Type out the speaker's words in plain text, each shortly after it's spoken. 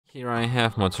Here I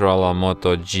have Motorola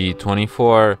Moto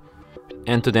G24,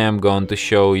 and today I'm going to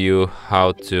show you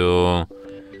how to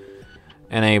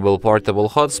enable portable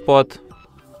hotspot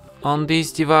on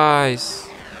this device.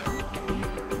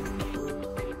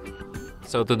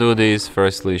 So to do this,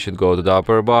 firstly you should go to the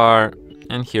upper bar,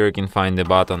 and here you can find the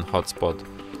button hotspot.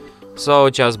 So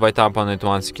just by tap on it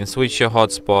once you can switch your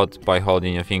hotspot. By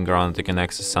holding your finger on it you can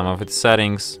access some of its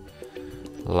settings,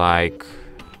 like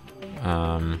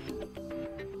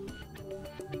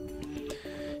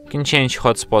you can change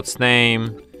hotspot's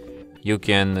name, you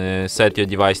can set your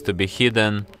device to be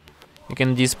hidden, you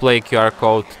can display QR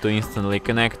code to instantly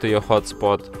connect to your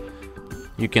hotspot,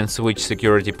 you can switch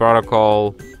security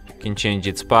protocol, you can change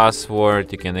its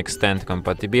password, you can extend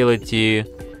compatibility,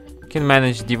 you can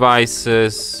manage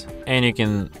devices, and you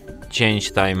can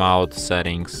change timeout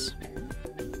settings.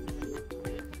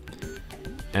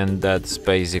 And that's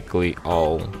basically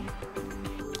all.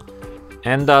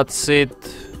 And that's it.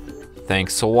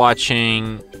 Thanks for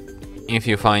watching. If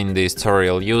you find this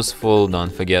tutorial useful,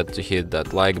 don't forget to hit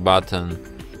that like button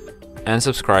and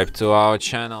subscribe to our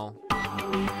channel.